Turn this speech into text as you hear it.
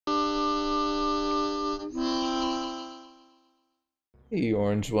Hey,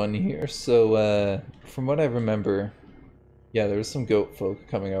 orange one here. So, from what I remember, yeah, there was some goat folk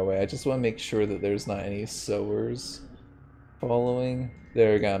coming our way. I just want to make sure that there's not any sowers following.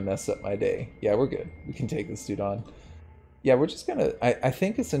 They're gonna mess up my day. Yeah, we're good. We can take this dude on. Yeah, we're just gonna, I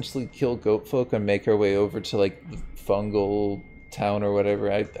think essentially kill goat folk and make our way over to like the fungal town or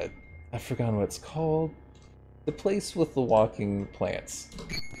whatever. I've forgotten what it's called. The place with the walking plants.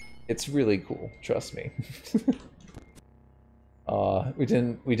 It's really cool, trust me. We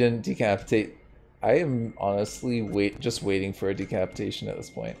didn't decapitate. I am honestly just waiting for a decapitation at this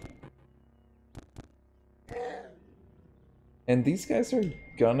point. And these guys are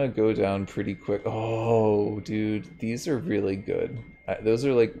gonna go down pretty quick. Oh, dude, these are really good. Those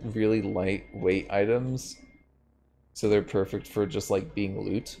are like really lightweight items, so they're perfect for just like being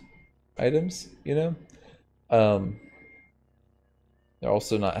loot items, you know? Um, they're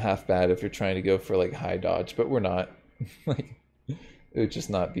also not half bad if you're trying to go for like high dodge, but we're not. Like, it would just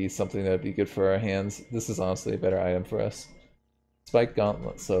not be something that would be good for our hands. This is honestly a better item for us. Spike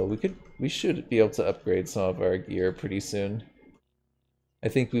gauntlet, so we should be able to upgrade some of our gear pretty soon. I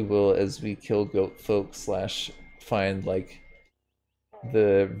think we will as we kill goat folk slash find like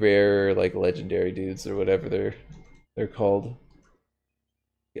the rare like legendary dudes or whatever they're called.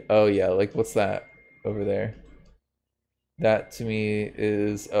 Oh yeah, like what's that over there? That to me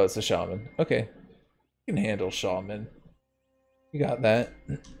is, oh, it's a shaman. Okay, you can handle shaman. You got that.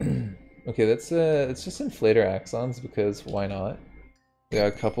 Okay, that's it's just inflator axons because why not? We got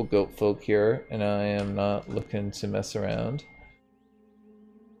a couple goat folk here, and I am not looking to mess around.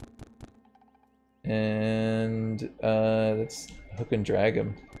 And let's hook and drag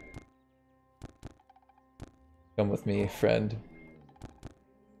him. Come with me, friend.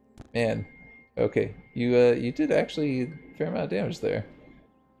 Man, okay, you did actually a fair amount of damage there.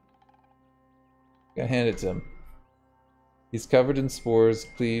 Gotta hand it to him. He's covered in spores,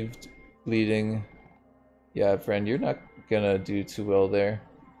 cleaved, bleeding. Yeah, friend, you're not gonna do too well there.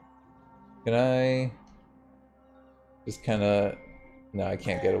 Can I just kind of? No, I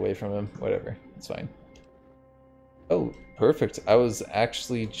can't get away from him. Whatever, it's fine. Oh, perfect. I was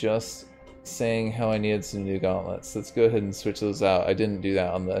actually just saying how I needed some new gauntlets. Let's go ahead and switch those out. I didn't do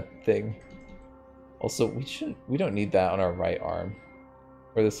that on the thing. Also, we don't need that on our right arm.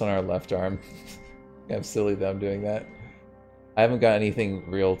 Or this on our left arm. I'm silly that I'm doing that. I haven't got anything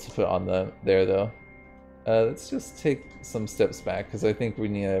real to put on there though. Let's just take some steps back because I think we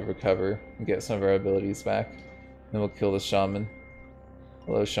need to recover and get some of our abilities back. Then we'll kill the shaman.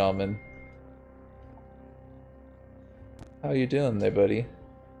 Hello, shaman. How you doing there, buddy?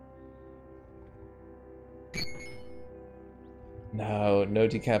 No, no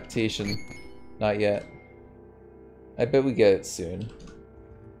decapitation. Not yet. I bet we get it soon.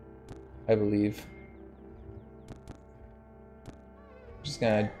 I believe. Just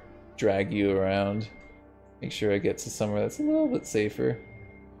gonna drag you around. Make sure I get to somewhere that's a little bit safer.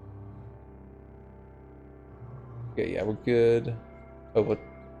 Okay, yeah, we're good. Oh,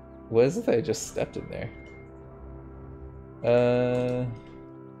 what is it that I just stepped in there?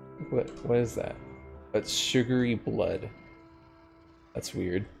 What is that? That's sugary blood. That's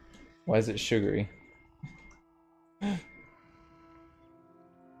weird. Why is it sugary? I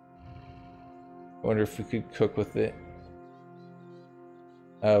wonder if we could cook with it.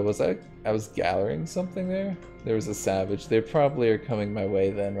 I was gathering something there? There was a savage. They probably are coming my way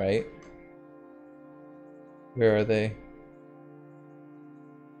then, right? Where are they?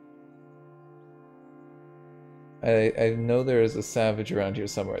 I know there is a savage around here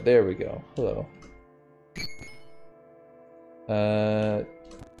somewhere. There we go. Hello. Uh,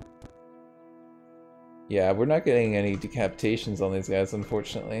 yeah, we're not getting any decapitations on these guys,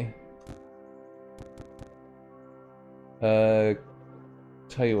 unfortunately.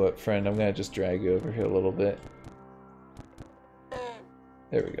 Tell you what, friend, I'm gonna just drag you over here a little bit.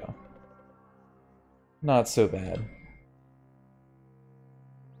 There we go. Not so bad.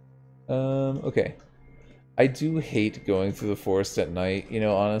 Okay. I do hate going through the forest at night. You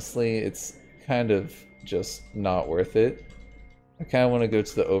know, honestly, it's kind of just not worth it. I kind of want to go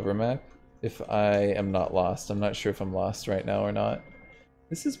to the overmap if I am not lost. I'm not sure if I'm lost right now or not.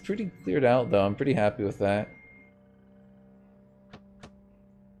 This is pretty cleared out, though. I'm pretty happy with that.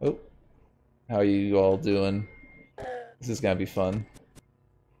 Oh, how are you all doing? This is gonna be fun.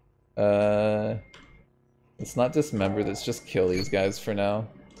 Uh, let's not dismember, let's just kill these guys for now.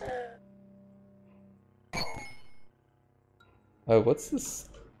 Oh, what's this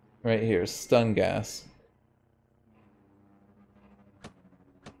right here? Stun gas.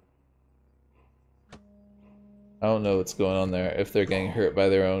 I don't know what's going on there, if they're getting hurt by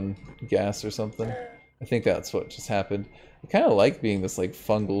their own gas or something. I think that's what just happened. I kind of like being this like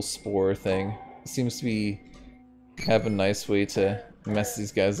fungal spore thing. It seems to be have a nice way to mess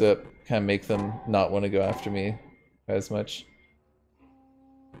these guys up, kind of make them not want to go after me as much.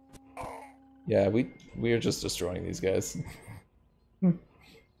 Yeah, we are just destroying these guys.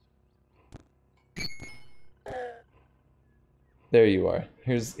 There you are.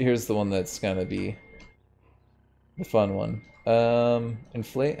 Here's the one that's gonna be the fun one.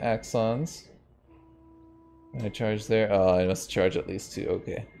 Inflate axons. Can I charge there? Oh, I must charge at least 2.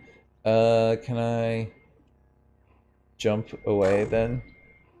 Okay. Can I jump away then?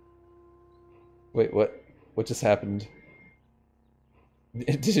 Wait, what? What just happened?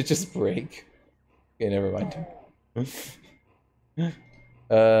 Did it just break? Okay, never mind.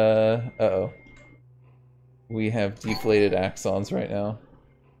 Uh-oh. We have deflated axons right now.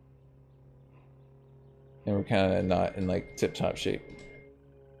 And we're kind of not in, like, tip-top shape.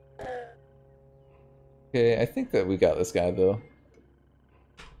 Okay, I think that we got this guy, though.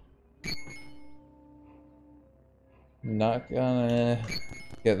 Not gonna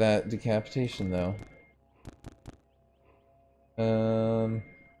get that decapitation, though.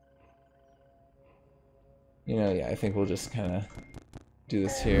 You know, yeah, I think we'll just kind of do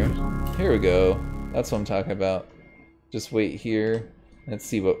this here. Here we go. That's what I'm talking about. Just wait here. Let's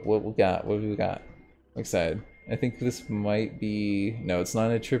see what we got. What do we got? I'm excited. I think this might be... No, it's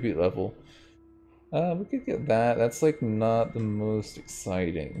not a tribute level. We could get that. That's like not the most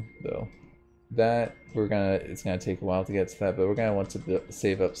exciting though. That it's gonna take a while to get to that, but we're gonna want to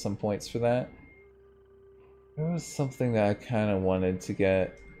save up some points for that. There was something that I kind of wanted to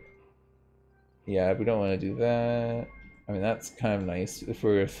get. Yeah, we don't want to do that. I mean, that's kind of nice if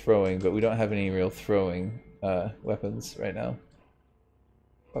we're throwing, but we don't have any real throwing weapons right now.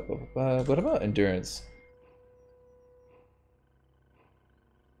 What about endurance?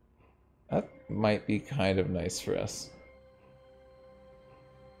 That might be kind of nice for us.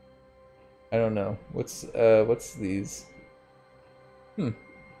 I don't know. What's these?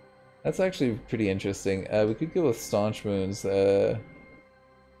 That's actually pretty interesting. We could go with staunch wounds.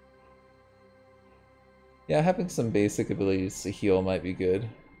 Yeah, having some basic abilities to heal might be good.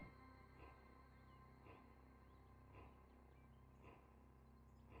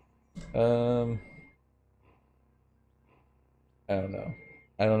 I don't know.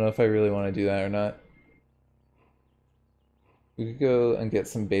 I don't know if I really want to do that or not. We could go and get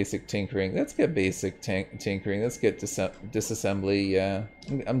some basic tinkering. Let's get basic tinkering. Let's get disassembly. Yeah,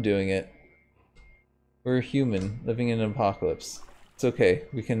 I'm doing it. We're human living in an apocalypse. It's okay.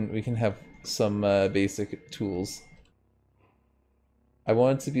 We can have some basic tools. I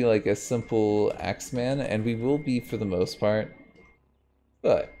want it to be like a simple axeman, and we will be for the most part.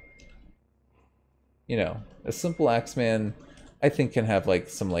 But you know, a simple axeman, I think, can have like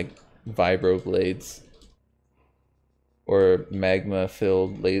some like vibro blades or magma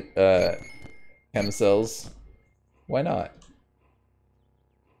filled chemicels. Why not?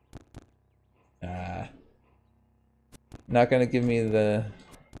 Not gonna give me the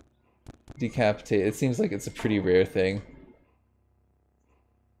decapitate. It seems like it's a pretty rare thing.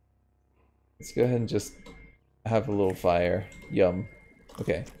 Let's go ahead and just have a little fire. Yum.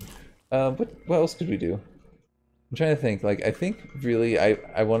 Okay. What else could we do? I'm trying to think. Like, I think really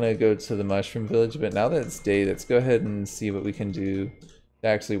I want to go to the Mushroom Village, but now that it's day, let's go ahead and see what we can do to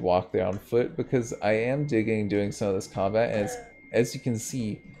actually walk there on foot, because I am digging doing some of this combat, and as you can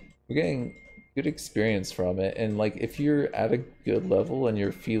see, we're getting good experience from it. And like, if you're at a good level and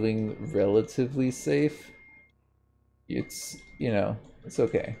you're feeling relatively safe, it's, you know, it's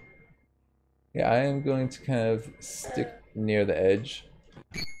okay. Yeah, I am going to kind of stick near the edge,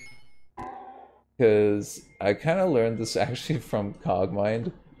 because I kind of learned this actually from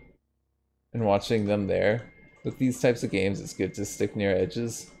Cogmind and watching them there. With these types of games, it's good to stick near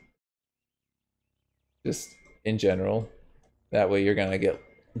edges. Just in general. That way you're gonna get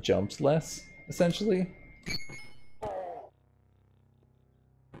jumped less, essentially.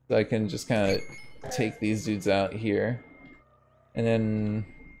 So I can just kind of take these dudes out here. And then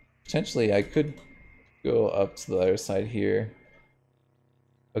potentially I could go up to the other side here.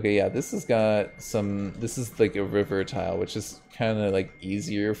 Okay, yeah, this has got some... This is like a river tile, which is kind of like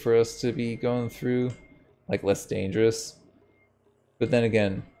easier for us to be going through. Like less dangerous. But then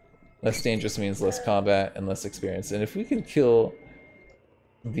again, less dangerous means less combat and less experience. And if we can kill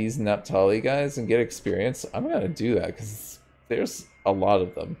these Neptali guys and get experience, I'm gonna do that, because there's a lot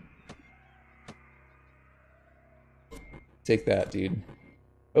of them. Take that, dude.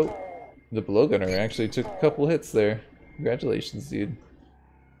 Oh, the blowgunner actually took a couple hits there. Congratulations, dude.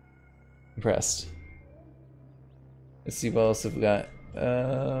 Impressed. Let's see what else have we got.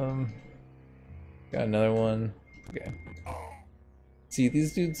 Got another one. Okay. See,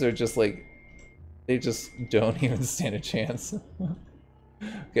 these dudes are just like, they just don't even stand a chance.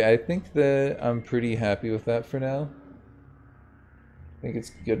 Okay, I think that I'm pretty happy with that for now. I think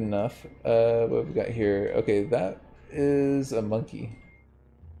it's good enough. What have we got here? Okay, that is a monkey.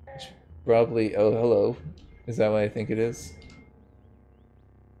 Probably, oh, hello. Is that what I think it is?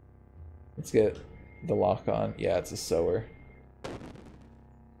 Let's get the lock on. Yeah, it's a sower.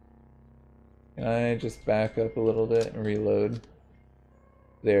 Can I just back up a little bit and reload?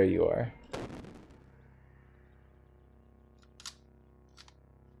 There you are.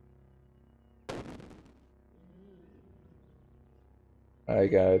 I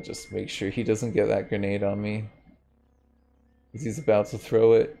gotta just make sure he doesn't get that grenade on me. Because he's about to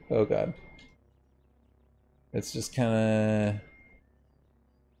throw it. Oh god. It's just kinda...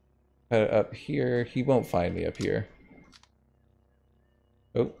 up here. He won't find me up here.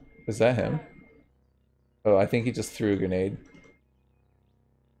 Oh, is that him? Oh, I think he just threw a grenade.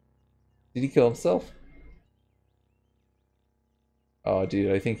 Did he kill himself? Oh,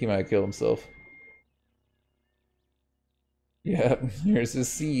 dude, I think he might kill himself. Yeah, here's his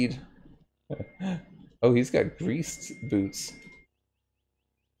seed. Oh, he's got greased boots.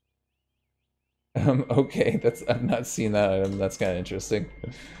 Okay, that's I've not seen that item. That's kind of interesting.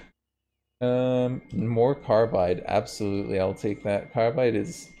 More carbide. Absolutely, I'll take that. Carbide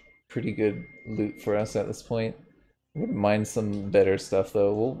is pretty good loot for us at this point. Wouldn't mind some better stuff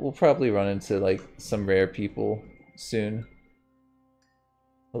though. We'll probably run into like some rare people soon.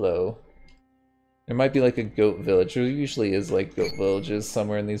 Hello. There might be like a goat village. There usually is like goat villages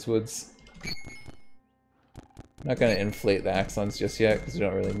somewhere in these woods. I'm not gonna inflate the axons just yet because we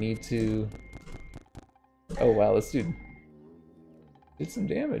don't really need to. Oh wow, this dude did some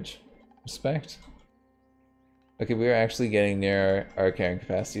damage. Respect. Okay, we are actually getting near our carrying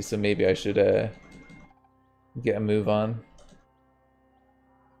capacity, so maybe I should get a move on.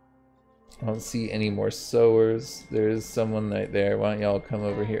 I don't see any more sowers. There is someone right there. Why don't y'all come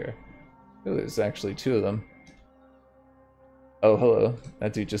over here? Oh, there's actually two of them. Oh, hello.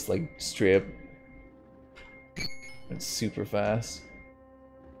 That dude just like straight up. It's super fast.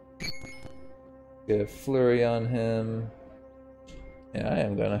 Get a flurry on him. And I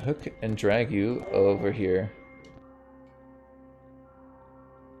am gonna hook and drag you over here.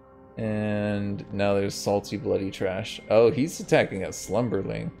 And now there's salty bloody trash. Oh, he's attacking a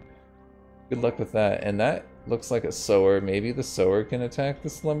slumberling. Good luck with that. And that looks like a sower. Maybe the sower can attack the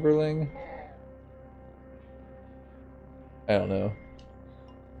slumberling? I don't know.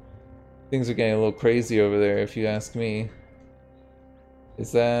 Things are getting a little crazy over there, if you ask me.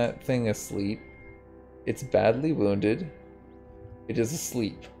 Is that thing asleep? It's badly wounded. It is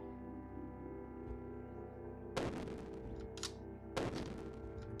asleep.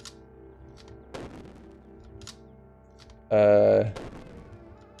 I'm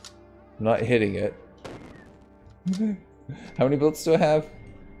not hitting it. How many bullets do I have?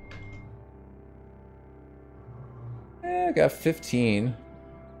 I got 15.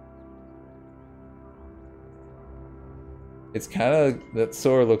 It's kind of, that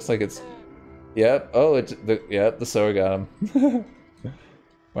sower looks like it's, yep. Oh, yep, the sower got him.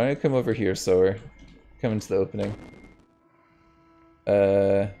 Why don't you come over here, sower? Come into the opening.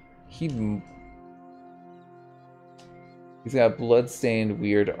 He's got a blood-stained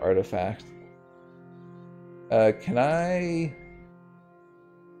weird artifact. Can I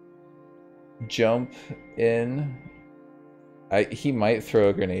jump in? He might throw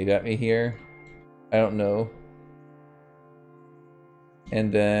a grenade at me here. I don't know.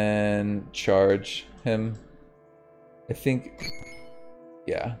 And then charge him. I think,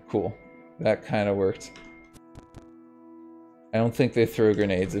 yeah, cool. That kind of worked. I don't think they throw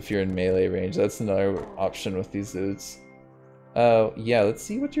grenades if you're in melee range. That's another option with these dudes. Yeah, let's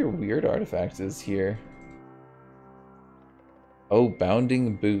see what your weird artifact is here. Oh,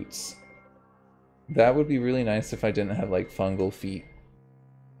 bounding boots. That would be really nice if I didn't have, like, fungal feet.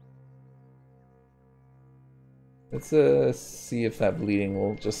 Let's, see if that bleeding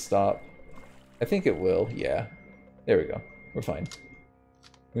will just stop. I think it will, yeah. There we go. We're fine.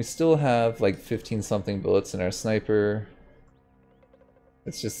 We still have, like, 15-something bullets in our sniper.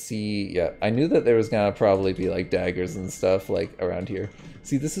 Let's just see, yeah. I knew that there was gonna probably be, like, daggers and stuff, like, around here.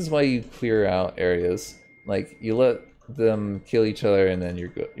 See, this is why you clear out areas. Like, you let them kill each other and then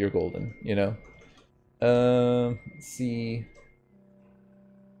you're golden, you know? Let's see.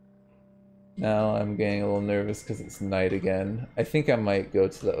 Now I'm getting a little nervous because it's night again. I think I might go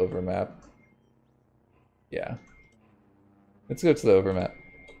to the overmap. Yeah. Let's go to the overmap.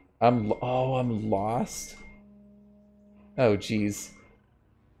 I'm lost? Oh, geez.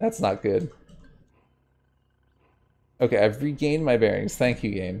 That's not good. Okay, I've regained my bearings. Thank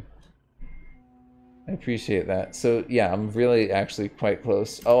you, game. I appreciate that. So, yeah, I'm really actually quite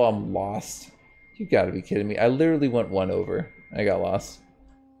close. Oh, I'm lost. You gotta be kidding me. I literally went one over. I got lost.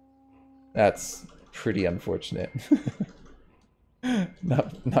 That's pretty unfortunate.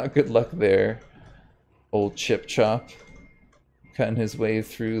 Not good luck there. Old Chip Chop cutting his way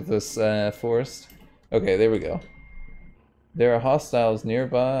through this forest. Okay, there we go. There are hostiles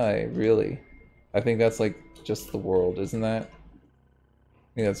nearby, really. I think that's like just the world, isn't that?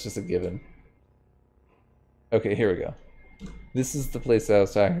 I think that's just a given. Okay, here we go. This is the place that I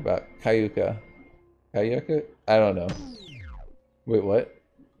was talking about. Kyakukya. Kyakukya? I don't know. Wait, what?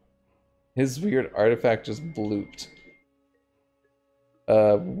 His weird artifact just blooped.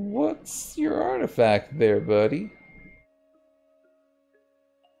 What's your artifact there, buddy?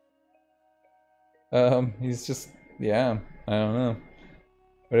 He's just, yeah, I don't know.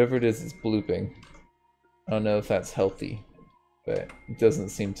 Whatever it is, it's blooping. I don't know if that's healthy, but it doesn't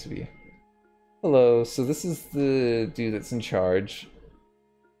seem to be. Hello, so this is the dude that's in charge.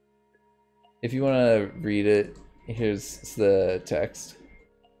 If you want to read it, here's the text.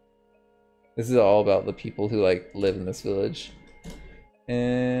 This is all about the people who, like, live in this village.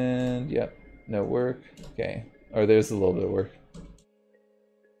 And, yep, no work. Okay. Or there's a little bit of work.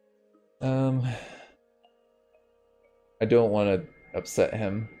 I don't want to upset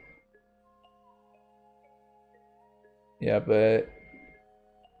him. Yeah, but...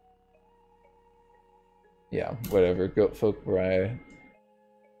 yeah, whatever. Goatfolk Bride.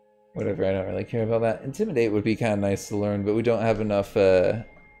 Whatever, I don't really care about that. Intimidate would be kind of nice to learn, but we don't have enough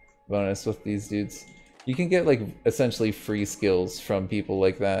bonus with these dudes. You can get, like, essentially free skills from people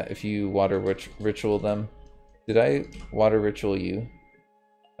like that if you water ritual them. Did I water ritual you?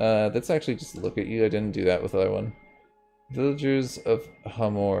 That's actually just look at you. I didn't do that with the other one. Villagers of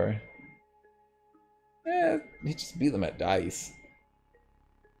Hamor. You just beat them at dice.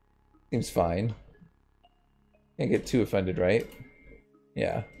 Seems fine. Can't get too offended, right?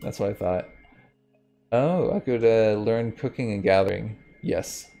 Yeah, that's what I thought. Oh, I could learn cooking and gathering.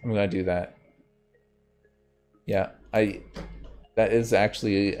 Yes, I'm gonna do that. Yeah, that is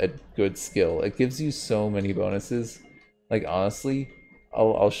actually a good skill. It gives you so many bonuses. Like honestly,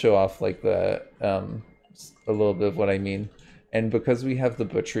 I'll show off like the a little bit of what I mean. And because we have the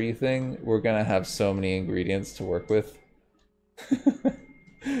butchery thing, we're gonna have so many ingredients to work with.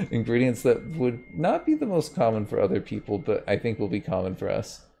 Ingredients that would not be the most common for other people, but I think will be common for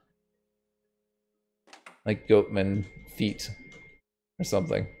us. Like goatman feet or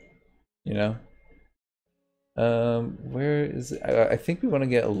something, you know? Where is it? I think we want to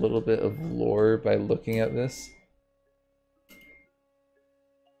get a little bit of lore by looking at this.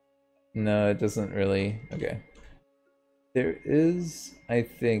 No, it doesn't really. Okay. There is, I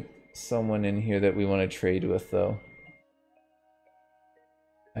think, someone in here that we want to trade with, though.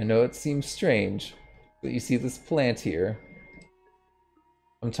 I know it seems strange, but you see this plant here?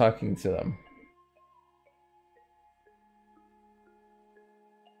 I'm talking to them.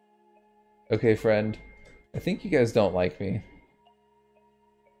 Okay, friend. I think you guys don't like me.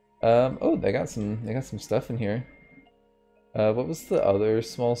 Oh, they got some stuff in here. What was the other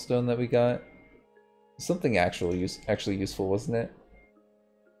small stone that we got? Something actually useful, wasn't it?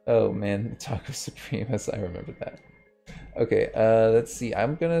 Oh man, Taco Supreme, yes, I remember that. Okay, let's see.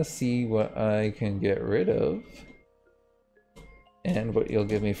 I'm gonna see what I can get rid of. And what you'll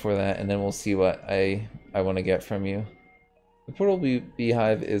give me for that, and then we'll see what I want to get from you. The portal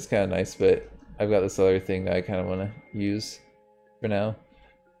beehive is kind of nice, but I've got this other thing that I kind of want to use for now.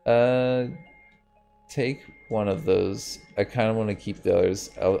 Take one of those. I kind of want to keep the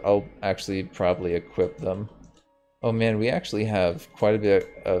others. I'll actually probably equip them. Oh man, we actually have quite a bit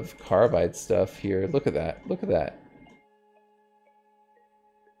of carbide stuff here. Look at that. Look at that.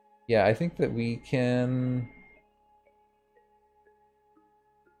 Yeah, I think that we can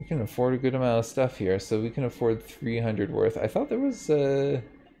afford a good amount of stuff here, so we can afford 300 worth. I thought there was oh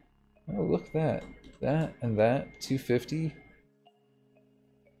look at that. That and that 250.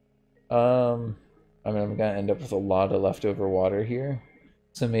 I mean, I'm gonna end up with a lot of leftover water here.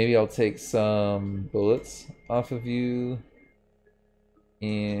 So maybe I'll take some bullets off of you.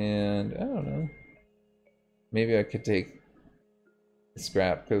 And I don't know. Maybe I could take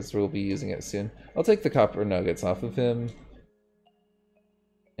scrap because we'll be using it soon. I'll take the copper nuggets off of him.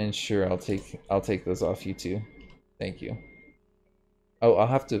 And sure, I'll take those off you too. Thank you. Oh, I'll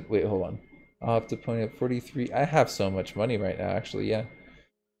have to wait, hold on. I'll have to point out 43. I have so much money right now, actually, yeah.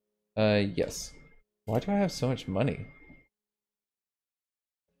 Yes. Why do I have so much money?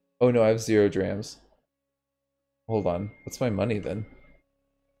 Oh no, I have 0 drams. Hold on. What's my money then?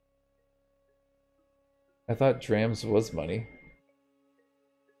 I thought drams was money.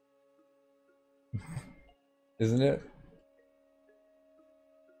 Isn't it?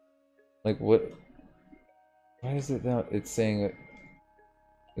 Like what? Why is it now? It's saying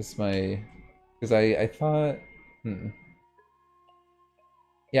it's my... Because I thought... Hmm.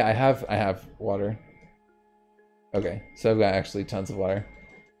 Yeah, I have water. Okay, so I've got actually tons of water.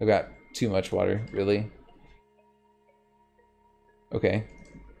 I've got too much water, really. Okay.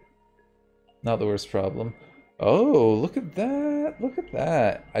 Not the worst problem. Oh, look at that! Look at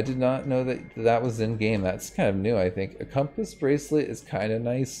that! I did not know that that was in game. That's kind of new, I think. A compass bracelet is kind of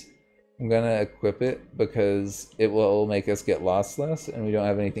nice. I'm gonna equip it because it will make us get lost less, and we don't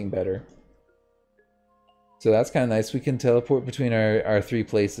have anything better. So that's kind of nice. We can teleport between our three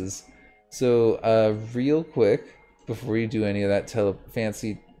places. So, real quick, before you do any of that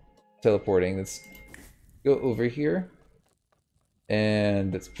fancy teleporting, let's go over here.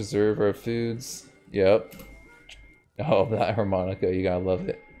 And let's preserve our foods. Yep. Oh, that harmonica, you gotta love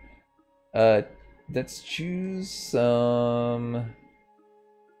it. Let's choose some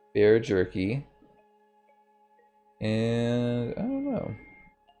bear jerky. And I don't know.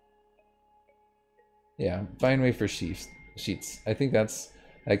 Yeah, find way for sheets. I think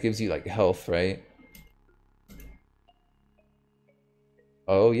that gives you like health, right?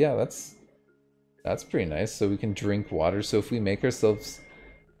 Oh yeah, that's pretty nice. So we can drink water. So if we make ourselves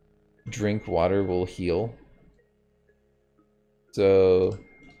drink water, we'll heal. So,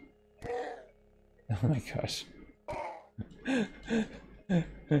 oh my gosh.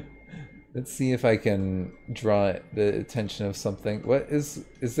 Let's see if I can draw the attention of something. What is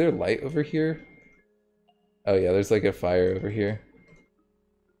there light over here? Oh yeah, there's like a fire over here.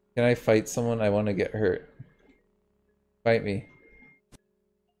 Can I fight someone? I want to get hurt. Fight me.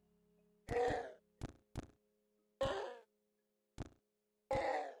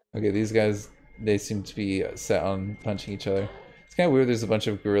 Okay, these guys, they seem to be set on punching each other. It's kind of weird there's a bunch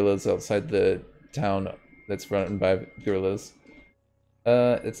of gorillas outside the town that's run by gorillas.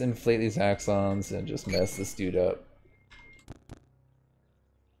 Let's inflate these axons and just mess this dude up.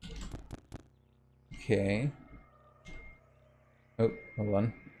 Okay. Oh, hold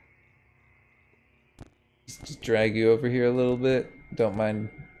on. Just drag you over here a little bit. Don't mind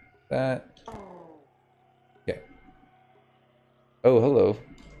that. Okay. Oh, hello.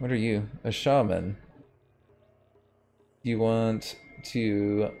 What are you? A shaman. You want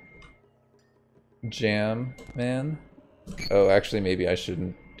to jam, man? Oh, actually, maybe I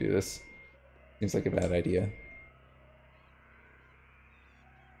shouldn't do this. Seems like a bad idea.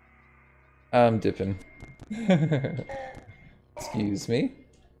 I'm dipping. Excuse me.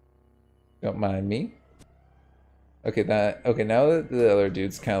 Don't mind me. Okay, now that the other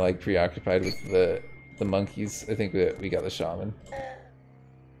dude's kind of like preoccupied with the monkeys, I think that we got the shaman.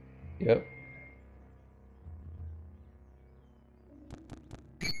 Yep.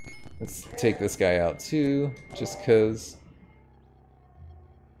 Let's take this guy out too, just cause.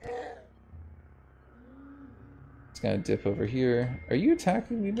 Just gonna dip over here. Are you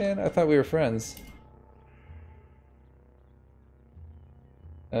attacking me, man? I thought we were friends.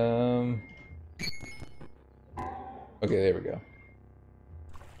 Okay, there we go.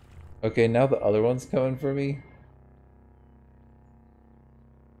 Okay, now the other one's coming for me.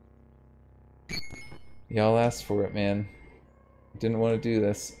 Y'all asked for it, man. Didn't want to do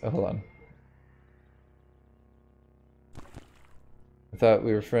this. Oh, hold on. I thought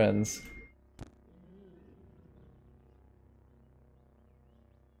we were friends.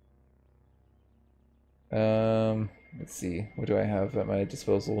 Let's see. What do I have at my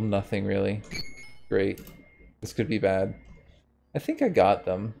disposal? Nothing really. Great. This could be bad. I think I got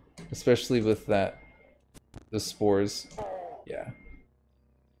them, especially with the spores. Yeah.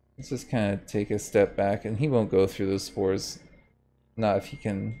 Let's just kind of take a step back, and he won't go through those spores. Not if he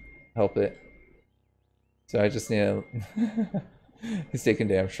can help it. So I just need to... He's taking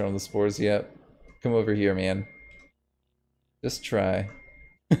damage from the spores, yep. Come over here, man. Just try.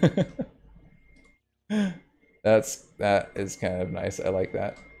 That is kind of nice. I like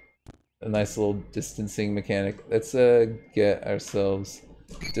that. A nice little distancing mechanic. Let's get ourselves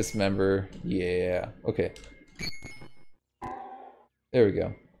dismember. Yeah. Okay. There we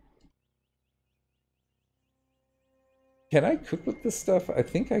go. Can I cook with this stuff? I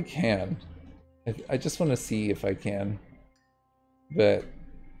think I can. I just want to see if I can. But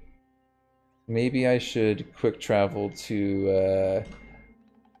maybe I should quick travel to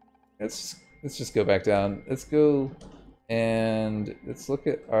let's just go back down. Let's go and let's look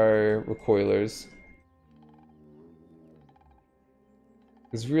at our recoilers.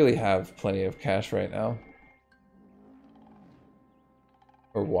 Because we really have plenty of cash right now.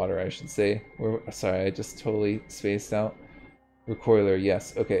 Or water, I should say. Sorry, I just totally spaced out. Recoiler,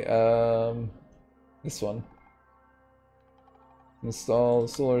 yes. Okay, this one. Install the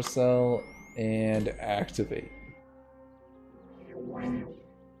solar cell and activate.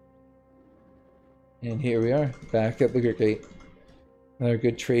 And here we are, back at the Gate. Another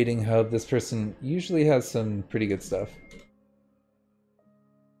good trading hub. This person usually has some pretty good stuff.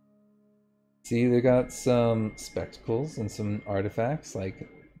 See, they got some spectacles and some artifacts, like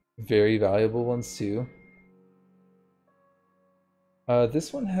very valuable ones too.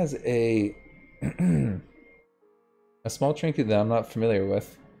 This one has a a small trinket that I'm not familiar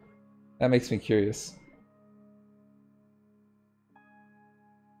with. That makes me curious.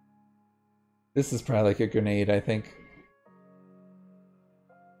 This is probably like a grenade, I think.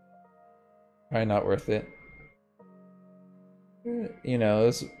 Probably not worth it. You know,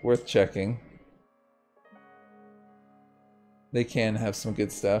 it's worth checking. They can have some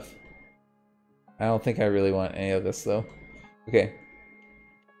good stuff. I don't think I really want any of this though. Okay.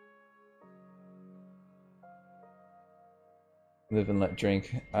 Live and let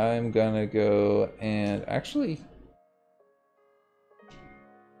drink. I'm gonna go and actually...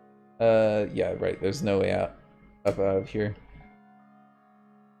 yeah, right, there's no way out of here.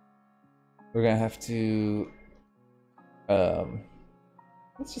 We're gonna have to...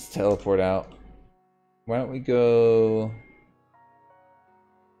 let's just teleport out. Why don't we go...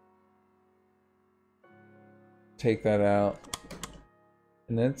 take that out.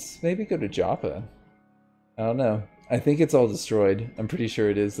 And let's maybe go to Joppa. I don't know. I think it's all destroyed. I'm pretty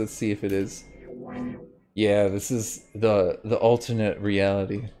sure it is. Let's see if it is. Yeah, this is the alternate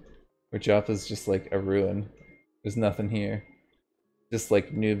reality. Where Joppa's just like a ruin. There's nothing here. Just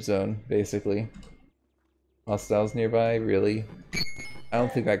like noob zone, basically. Hostiles nearby? Really? I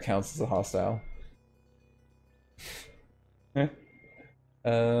don't think that counts as a hostile.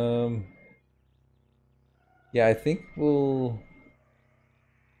 Yeah, I think we'll...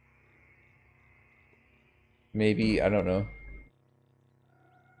 maybe, I don't know.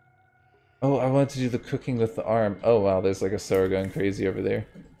 Oh, I wanted to do the cooking with the arm. Oh wow, there's like a sour going crazy over there.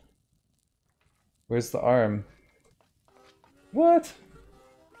 Where's the arm? What?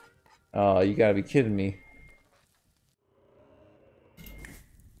 Oh, you gotta be kidding me.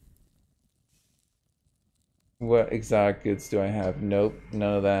 What exotic goods do I have? Nope,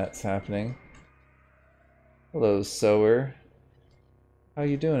 none of that's happening. Hello, sower. How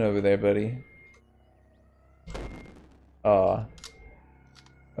you doing over there, buddy? Aw.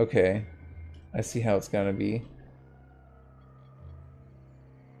 Okay. I see how it's gonna be.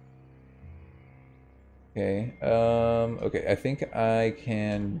 Okay, okay, I think I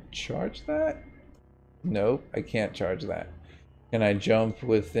can charge that? Nope, I can't charge that. Can I jump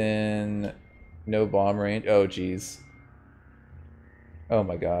within no bomb range? Oh, jeez. Oh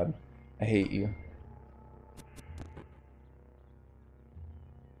my god. I hate you.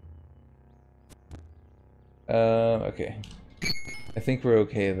 Okay. I think we're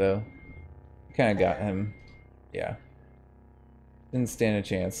okay, though. Kinda got him. Yeah. Didn't stand a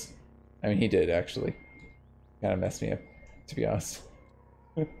chance. I mean, he did, actually. Kinda messed me up, to be honest.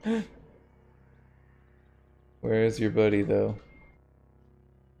 Where is your buddy, though?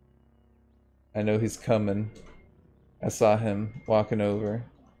 I know he's coming. I saw him walking over.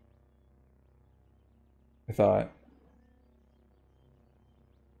 I thought.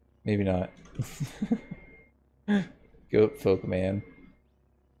 Maybe not. Goatfolk, man.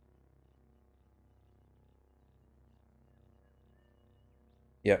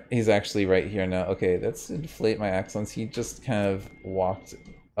 Yep, he's actually right here now. Okay, let's inflate my accents. He just kind of walked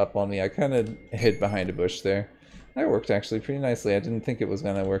up on me. I kind of hid behind a bush there. That worked actually pretty nicely. I didn't think it was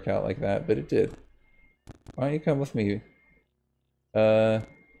gonna work out like that, but it did. Why don't you come with me? Don't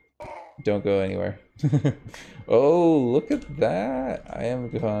go anywhere. Oh, look at that! I am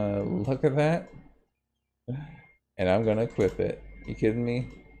gonna look at that. And I'm gonna equip it. You kidding me?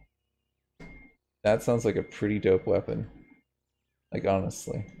 That sounds like a pretty dope weapon. Like,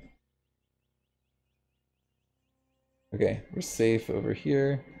 honestly. Okay, we're safe over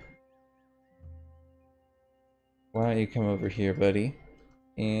here. Why don't you come over here, buddy?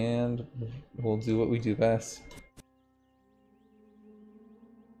 And we'll do what we do best.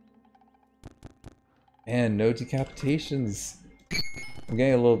 And no decapitations. I'm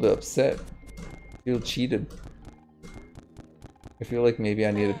getting a little bit upset. I feel cheated. I feel like maybe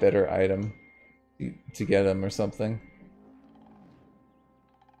I need a better item to get him or something.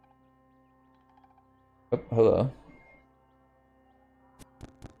 Oh, hello.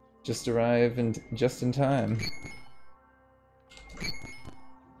 Just arrived and just in time.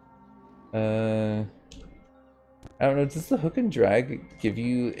 I don't know, does the hook and drag give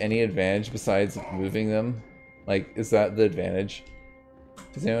you any advantage besides moving them? Like, is that the advantage?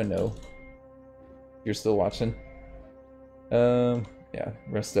 Does anyone know? You're still watching? Yeah,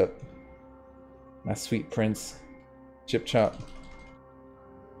 rest up. My sweet prince. Chip chop.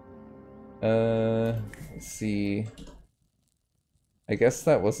 Let's see. I guess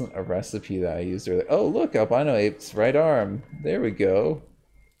that wasn't a recipe that I used earlier. Oh, look, albino ape's right arm. There we go.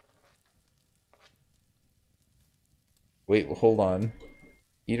 Wait, hold on.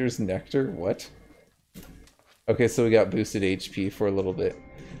 Eater's nectar? What? Okay, so we got boosted HP for a little bit.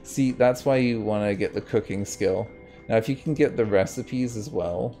 See, that's why you want to get the cooking skill. Now, if you can get the recipes as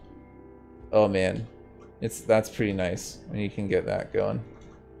well, oh man, that's pretty nice when you can get that going.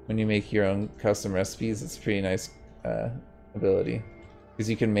 When you make your own custom recipes, it's a pretty nice ability. Because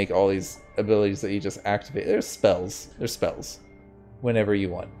you can make all these abilities that you just activate. They're spells. They're spells. Whenever you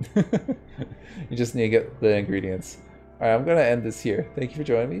want. You just need to get the ingredients. Alright, I'm going to end this here. Thank you for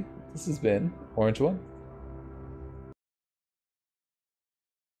joining me. This has been Orange One.